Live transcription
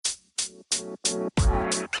I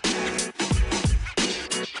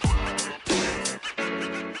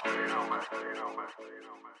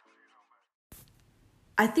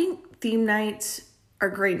think theme nights are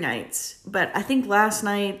great nights, but I think last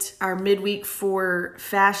night, our midweek for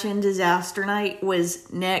fashion disaster night,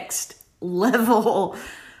 was next level.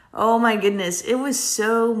 Oh my goodness, it was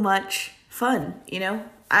so much fun,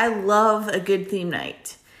 I love a good theme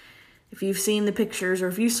night. If you've seen the pictures or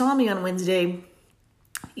if you saw me on Wednesday,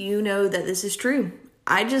 you know that this is true.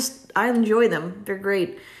 I enjoy them. They're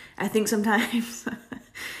great. I think sometimes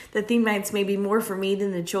the theme nights may be more for me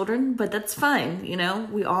than the children, but that's fine.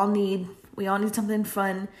 We all need something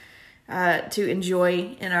fun to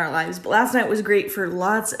enjoy in our lives. But last night was great for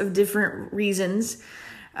lots of different reasons.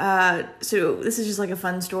 So this is just like a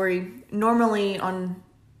fun story. Normally on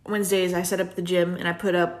Wednesdays, I set up the gym and I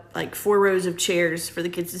put up like 4 rows of chairs for the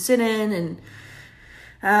kids to sit in,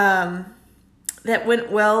 and that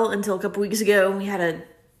went well until a couple weeks ago. We had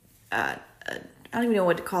I don't even know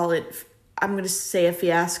what to call it. I'm going to say a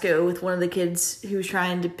fiasco with one of the kids who was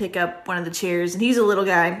trying to pick up one of the chairs, and he's a little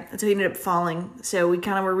guy, and so he ended up falling. So we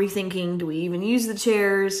kind of were rethinking, do we even use the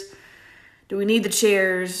chairs? Do we need the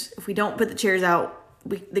chairs? If we don't put the chairs out,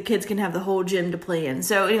 the kids can have the whole gym to play in.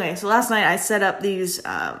 So anyway, so last night I set up these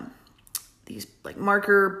like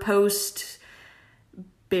marker post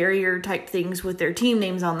barrier type things with their team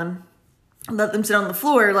names on them. Let them sit on the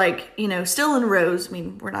floor, still in rows. I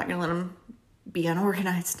mean, we're not going to let them be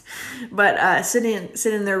unorganized, but sit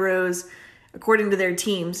in their rows according to their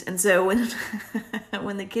teams. And so when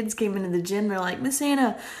the kids came into the gym, they're like, "Miss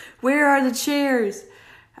Anna, where are the chairs?"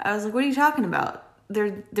 I was like, "What are you talking about?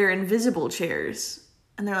 They're invisible chairs."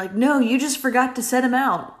 And they're like, "No, you just forgot to set them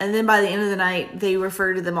out." And then by the end of the night, they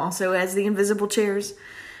refer to them also as the invisible chairs.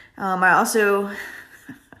 I also,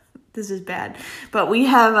 this is bad, but we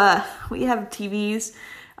have TVs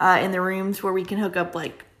in the rooms where we can hook up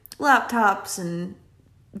like laptops and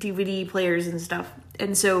DVD players and stuff.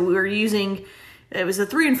 And so we were using, it was a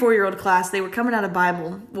 3 and 4 year old class. They were coming out of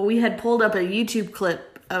Bible. Well, we had pulled up a YouTube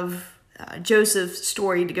clip of Joseph's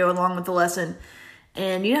story to go along with the lesson.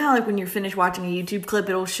 And you know how when you're finished watching a YouTube clip,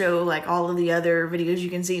 it'll show like all of the other videos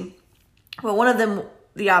you can see. Well, one of them,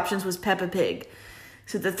 the options was Peppa Pig.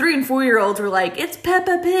 So the 3 and 4 year olds were like, "It's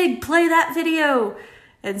Peppa Pig, play that video."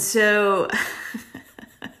 And so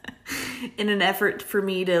in an effort for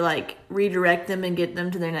me to like redirect them and get them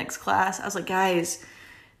to their next class, I was like, "Guys,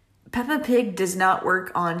 Peppa Pig does not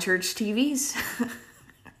work on church TVs."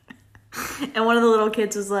 And one of the little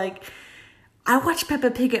kids was like, "I watch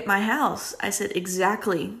Peppa Pig at my house." I said,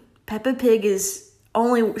 "Exactly. Peppa Pig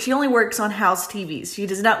she only works on house TVs. She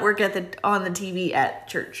does not work on the TV at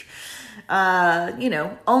church."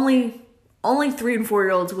 Only 3 and 4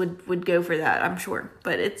 year olds would go for that, I'm sure,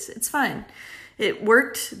 but it's fine. It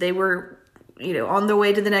worked. They were, on their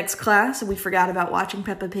way to the next class, and we forgot about watching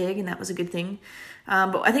Peppa Pig, and that was a good thing.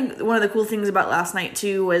 But I think one of the cool things about last night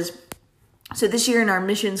too was, so this year in our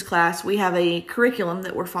missions class, we have a curriculum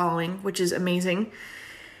that we're following, which is amazing.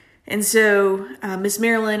 And so Miss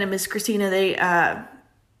Marilyn and Miss Christina, they are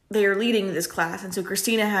leading this class. And so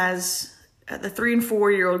Christina has the 3 and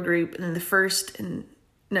 4 year old group, and then the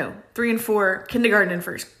 3 and 4 kindergarten and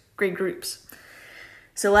first grade groups.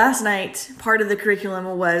 So last night, part of the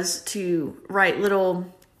curriculum was to write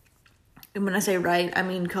little, and when I say write, I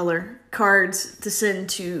mean color, cards to send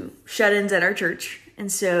to shut-ins at our church.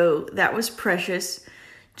 And so that was precious,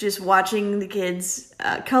 just watching the kids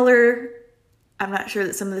color. I'm not sure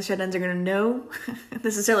that some of the shut-ins are going to know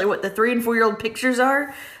necessarily what the 3 and 4 year old pictures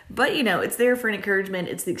are, but it's there for an encouragement.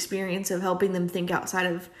 It's the experience of helping them think outside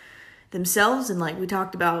of themselves. And like we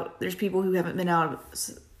talked about, there's people who haven't been out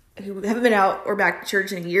or back to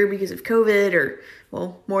church in a year because of COVID, or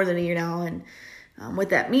more than a year now, and what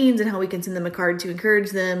that means and how we can send them a card to encourage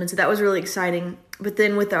them. And so that was really exciting. But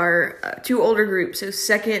then with our 2 older groups, so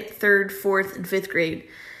 2nd, 3rd, 4th, and 5th grade,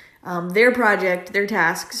 their project, their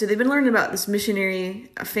task, so they've been learning about this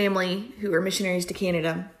missionary family who are missionaries to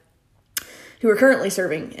Canada, who are currently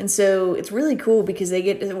serving. And so it's really cool because they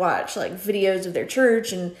get to watch like videos of their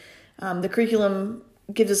church, and the curriculum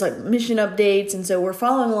gives us like mission updates. And so we're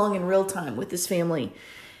following along in real time with this family.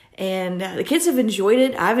 And the kids have enjoyed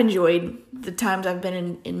it. I've enjoyed the times I've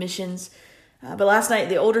been in missions. But last night,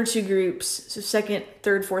 the older 2 groups, so 2nd,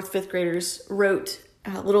 3rd, 4th, 5th graders, wrote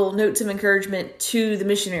little notes of encouragement to the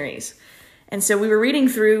missionaries. And so we were reading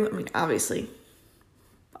through, obviously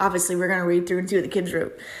we're going to read through and see what the kids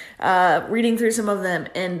wrote. Reading through some of them,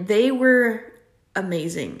 and they were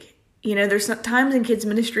amazing. There's some times in kids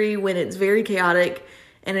ministry when it's very chaotic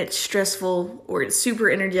and it's stressful, or it's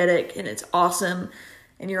super energetic and it's awesome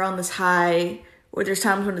and you're on this high, or there's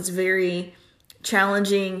times when it's very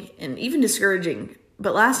challenging and even discouraging.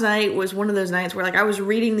 But last night was one of those nights where, like, I was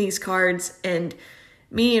reading these cards, and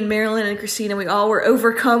me and Marilyn and Christina, we all were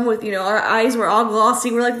overcome with, our eyes were all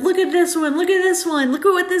glossy. We're like, look at this one, look at this one, look at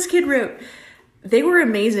what this kid wrote. They were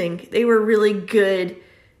amazing. They were really good.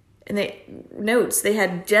 And they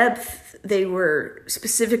had depth. They were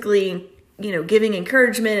specifically, giving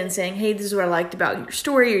encouragement and saying, hey, this is what I liked about your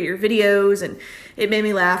story or your videos. And it made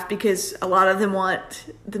me laugh because a lot of them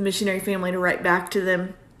want the missionary family to write back to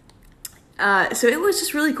them. So it was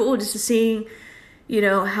just really cool just to see,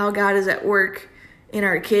 how God is at work in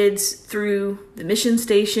our kids through the mission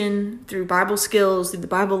station, through Bible skills, through the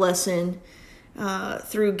Bible lesson,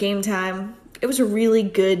 through game time. It was a really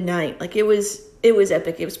good night. Like, it was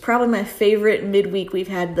epic. It was probably my favorite midweek we've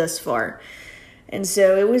had thus far. And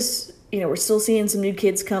so it was, we're still seeing some new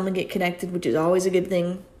kids come and get connected, which is always a good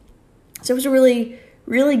thing. So it was a really,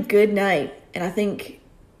 really good night. And I think,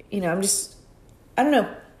 I don't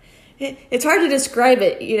know. It's hard to describe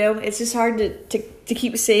it, It's just hard to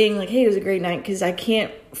keep saying, like, hey, it was a great night, because I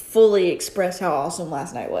can't fully express how awesome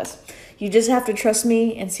last night was. You just have to trust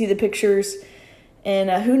me and see the pictures. And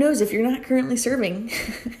who knows, if you're not currently serving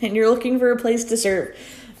and you're looking for a place to serve,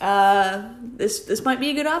 this might be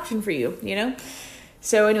a good option for you,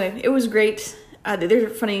 So anyway, it was great. The other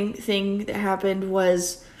funny thing that happened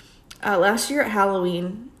was last year at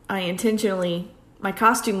Halloween, my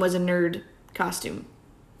costume was a nerd costume.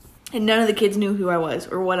 And none of the kids knew who I was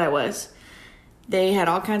or what I was. They had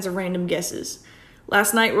all kinds of random guesses.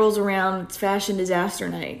 Last night rolls around, it's fashion disaster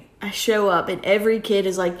night. I show up and every kid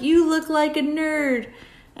is like, you look like a nerd.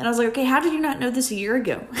 And I was like, okay, how did you not know this a year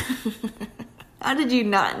ago? How did you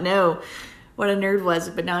not know what a nerd was?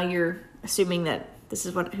 But now you're assuming that this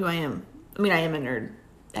is who I am. I mean, I am a nerd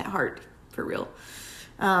at heart, for real.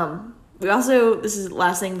 This is the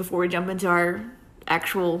last thing before we jump into our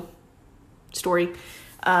actual story,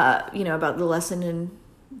 about the lesson and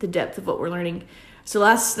the depth of what we're learning. So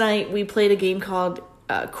last night we played a game called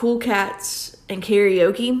Cool Cats and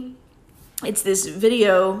Karaoke. It's this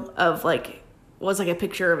video of a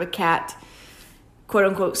picture of a cat, quote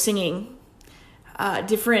unquote, singing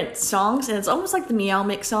different songs. And it's almost like the Meow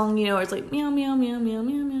Mix song, it's like meow, meow, meow, meow,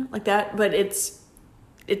 meow, meow, like that. But it's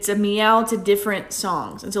a meow to different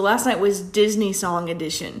songs. And so last night was Disney Song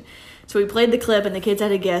Edition. So we played the clip and the kids had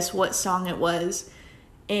to guess what song it was.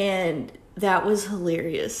 And that was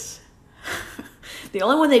hilarious. The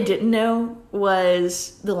only one they didn't know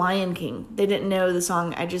was The Lion King. They didn't know the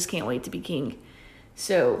song I Just Can't Wait to Be King.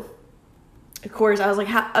 So, of course, I was like,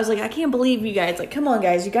 I can't believe you guys. Like, come on,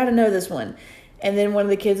 guys, you got to know this one. And then one of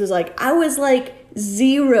the kids was like, I was like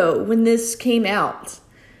 0 when this came out.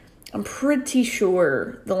 I'm pretty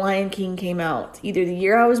sure The Lion King came out either the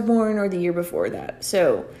year I was born or the year before that.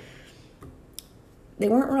 So, they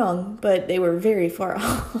weren't wrong, but they were very far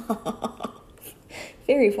off.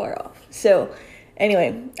 Very far off. So,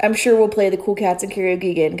 anyway, I'm sure we'll play the Cool Cats and Karaoke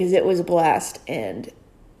again because it was a blast. And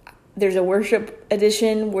there's a worship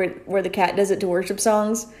edition where the cat does it to worship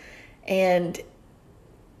songs. And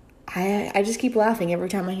I just keep laughing every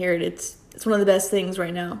time I hear it. It's one of the best things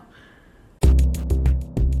right now.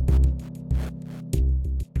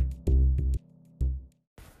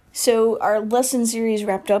 So our lesson series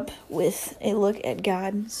wrapped up with a look at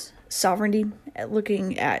God's sovereignty, at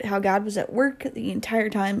looking at how God was at work the entire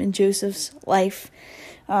time in Joseph's life.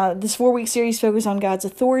 This 4-week series focused on God's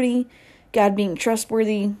authority, God being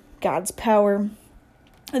trustworthy, God's power.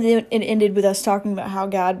 And then it ended with us talking about how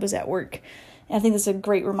God was at work. And I think that's a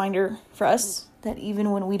great reminder for us that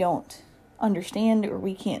even when we don't understand or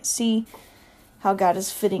we can't see how God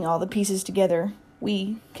is fitting all the pieces together,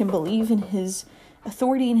 we can believe in His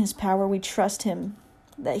authority and His power. We trust Him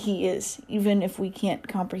that He is, even if we can't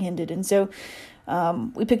comprehend it. And so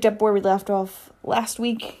we picked up where we left off last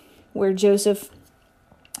week, where Joseph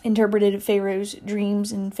interpreted Pharaoh's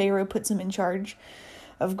dreams, and Pharaoh puts him in charge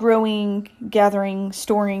of growing, gathering,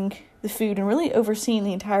 storing the food, and really overseeing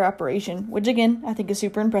the entire operation, which again, I think is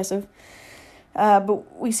super impressive.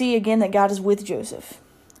 But we see again that God is with Joseph.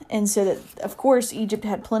 And so that, of course, Egypt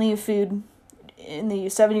had plenty of food in the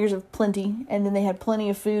 7 years of plenty, and then they had plenty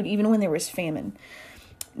of food even when there was famine.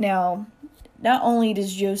 Now, not only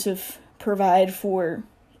does Joseph provide for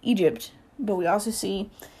Egypt, but we also see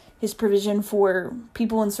his provision for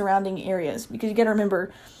people in surrounding areas. Because you got to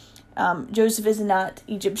remember, Joseph is not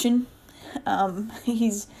Egyptian.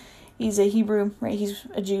 He's a Hebrew, right? He's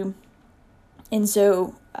a Jew. And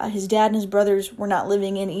so his dad and his brothers were not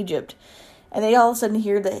living in Egypt. And they all of a sudden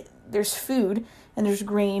hear that there's food and there's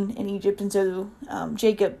grain in Egypt. And so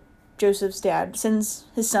Jacob, Joseph's dad, sends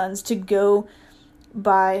his sons to go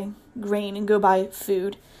buy grain and go buy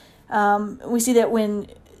food. We see that when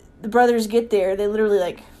the brothers get there, they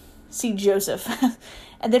literally see Joseph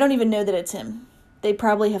and they don't even know that it's him. They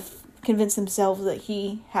probably have convinced themselves that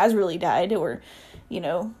he has really died, or,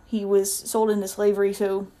 he was sold into slavery,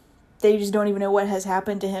 so they just don't even know what has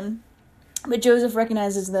happened to him. But Joseph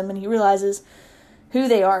recognizes them and he realizes who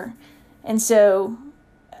they are. And so,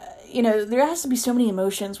 there has to be so many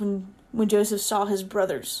emotions when Joseph saw his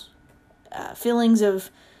brothers. Feelings of,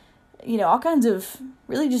 all kinds of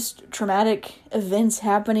really just traumatic events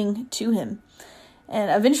happening to him. And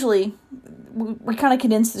eventually, we kind of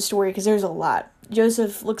condense the story because there's a lot.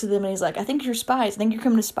 Joseph looks at them and he's like, I think you're spies. I think you're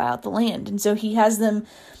coming to spy out the land. And so he has them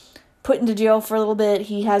put into jail for a little bit.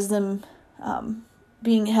 He has them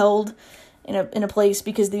being held in a place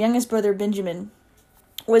because the youngest brother, Benjamin,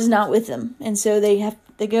 was not with them. And so they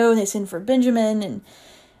go and they send for Benjamin,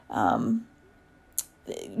 and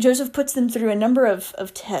Joseph puts them through a number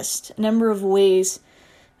of tests, a number of ways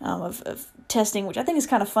of testing, which I think is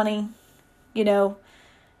kind of funny. I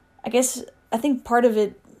think part of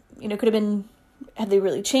it, could have been, have they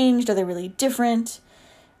really changed? Are they really different?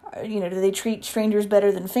 Do they treat strangers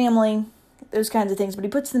better than family? Those kinds of things. But he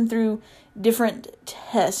puts them through different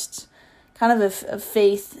tests, kind of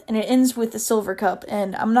faith, and it ends with the silver cup.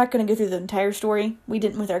 And I'm not going to go through the entire story. We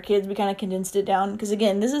didn't with our kids. We kind of condensed it down because,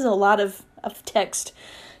 again, this is a lot of text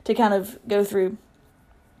to kind of go through.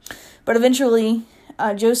 But eventually,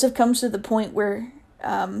 Joseph comes to the point where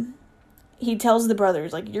he tells the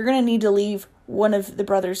brothers, you're going to need to leave one of the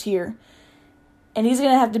brothers here, and he's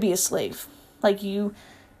going to have to be a slave.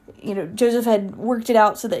 Joseph had worked it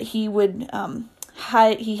out so that he would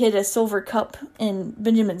he hid a silver cup in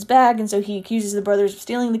Benjamin's bag, and so he accuses the brothers of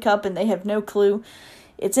stealing the cup, and they have no clue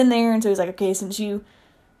it's in there. And so he's like, okay, since you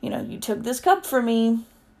took this cup from me,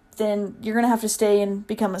 then you're going to have to stay and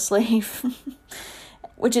become a slave,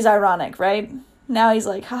 which is ironic, right? Now he's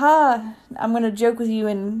like, haha, I'm going to joke with you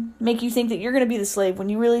and make you think that you're going to be the slave when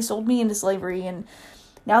you really sold me into slavery. And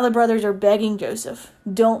now the brothers are begging Joseph,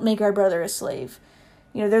 don't make our brother a slave.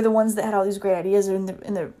 They're the ones that had all these great ideas in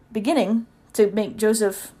the beginning to make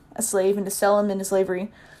Joseph a slave and to sell him into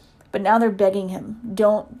slavery. But now they're begging him,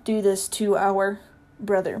 don't do this to our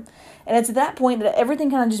brother. And it's at that point that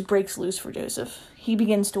everything kind of just breaks loose for Joseph. He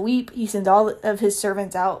begins to weep. He sends all of his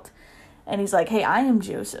servants out. And he's like, hey, I am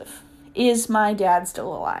Joseph. Is my dad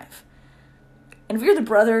still alive? And if you're the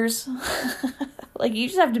brothers, you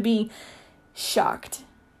just have to be shocked,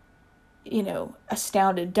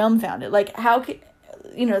 astounded, dumbfounded. How could,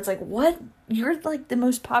 it's like, what? You're the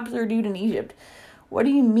most popular dude in Egypt. What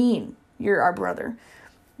do you mean you're our brother?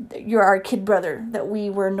 You're our kid brother that we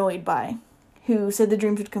were annoyed by, who said the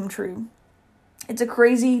dreams would come true. It's a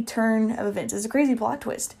crazy turn of events. It's a crazy plot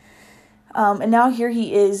twist. And now here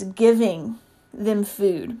he is giving them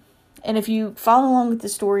food. And if you follow along with the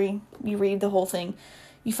story, you read the whole thing,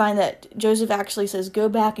 you find that Joseph actually says, go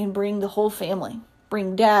back and bring the whole family.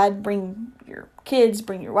 Bring dad, bring your kids,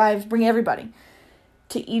 bring your wives, bring everybody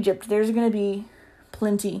to Egypt. There's going to be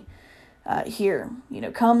plenty here.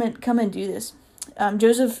 Come and do this.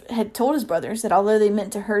 Joseph had told his brothers that although they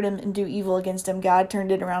meant to hurt him and do evil against him, God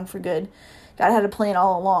turned it around for good. God had a plan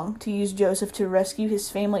all along to use Joseph to rescue his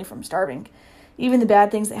family from starving. Even the bad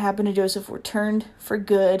things that happened to Joseph were turned for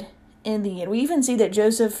good in the end. We even see that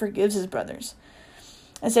Joseph forgives his brothers.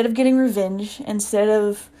 Instead of getting revenge, instead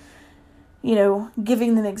of,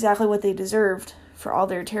 giving them exactly what they deserved for all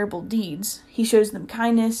their terrible deeds, he shows them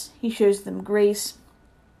kindness, he shows them grace.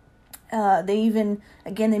 They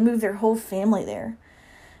move their whole family there.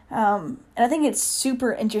 And I think it's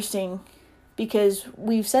super interesting because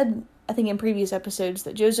we've said, I think in previous episodes,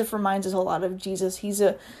 that Joseph reminds us a lot of Jesus. He's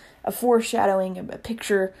a foreshadowing, a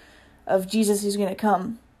picture of Jesus who's going to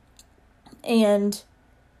come. And,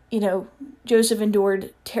 Joseph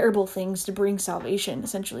endured terrible things to bring salvation,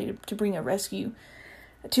 essentially, to bring a rescue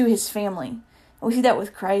to his family. And we see that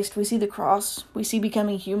with Christ. We see the cross. We see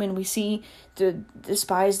becoming human. We see the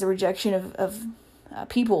despise, the rejection of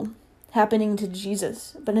people happening to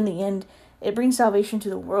Jesus. But in the end, it brings salvation to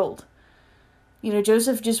the world.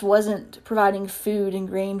 Joseph just wasn't providing food and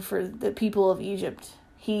grain for the people of Egypt.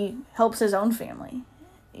 He helps his own family.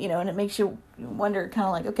 And it makes you wonder,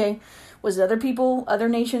 kind of okay, was it other people, other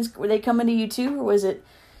nations, were they coming to you too? Or was it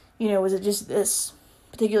just this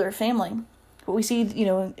particular family? But we see,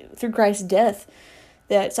 through Christ's death,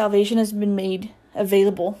 that salvation has been made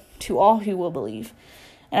available to all who will believe.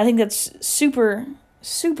 And I think that's super,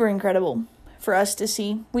 super incredible for us to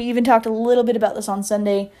see. We even talked a little bit about this on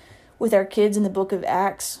Sunday with our kids in the book of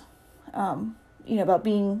Acts, about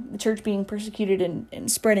the church being persecuted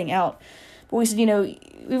and spreading out. But we said, even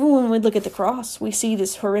when we look at the cross, we see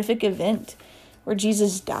this horrific event where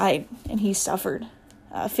Jesus died and he suffered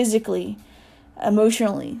physically,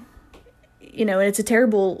 emotionally. And it's a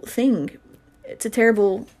terrible thing. It's a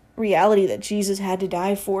terrible reality that Jesus had to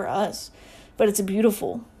die for us. But it's a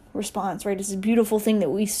beautiful response, right? It's a beautiful thing that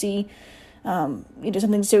we see,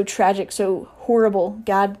 something so tragic, so horrible.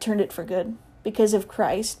 God turned it for good. Because of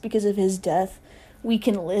Christ, because of his death, we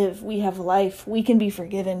can live, we have life, we can be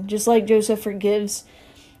forgiven. Just like Joseph forgives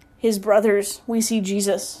his brothers, we see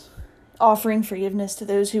Jesus offering forgiveness to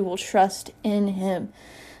those who will trust in him.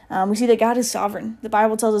 We see that God is sovereign. The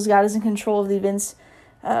Bible tells us God is in control of the events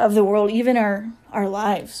of the world, even our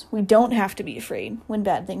lives. We don't have to be afraid when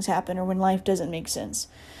bad things happen or when life doesn't make sense.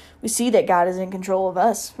 We see that God is in control of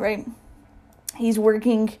us, right? He's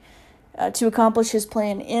working to accomplish his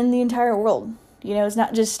plan in the entire world. It's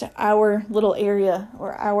not just our little area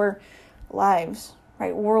or our lives,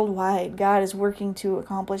 right? Worldwide, God is working to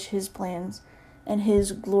accomplish his plans and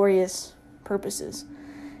his glorious purposes.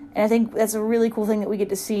 And I think that's a really cool thing that we get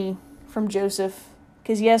to see from Joseph.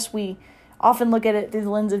 Because yes, we often look at it through the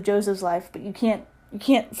lens of Joseph's life, but you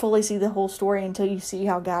can't fully see the whole story until you see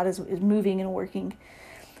how God is moving and working.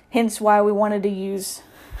 Hence why we wanted to use...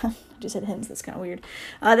 I just said hence, that's kind of weird.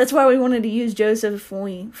 That's why we wanted to use Joseph when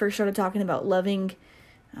we first started talking about loving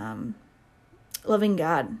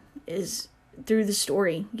God is through the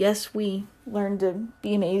story. Yes, we learned to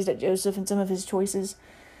be amazed at Joseph and some of his choices,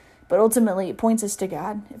 but ultimately it points us to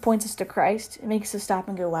God. It points us to Christ. It makes us stop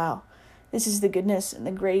and go, wow, this is the goodness and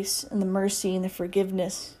the grace and the mercy and the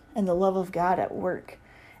forgiveness and the love of God at work.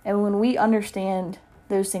 And when we understand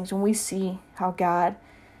those things, when we see how God,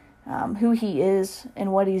 who he is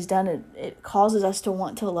and what he's done, it causes us to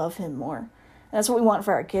want to love him more. And that's what we want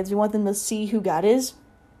for our kids. We want them to see who God is,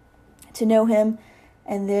 to know him,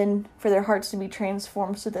 and then for their hearts to be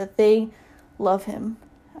transformed so that they love him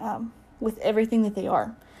with everything that they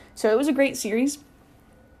are. So it was a great series.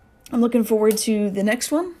 I'm looking forward to the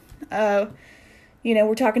next one.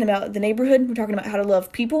 We're talking about the neighborhood. We're talking about how to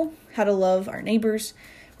love people, how to love our neighbors.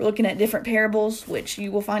 We're looking at different parables, which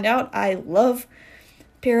you will find out I love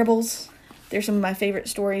parables. They're some of my favorite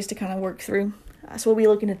stories to kind of work through. So we'll be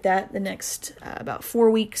looking at that the next about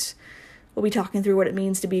 4 weeks. We'll be talking through what it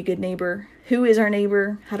means to be a good neighbor. Who is our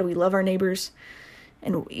neighbor? How do we love our neighbors?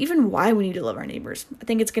 And even why we need to love our neighbors. I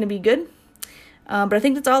think it's going to be good. But I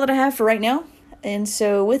think that's all that I have for right now. And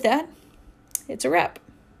so with that, it's a wrap.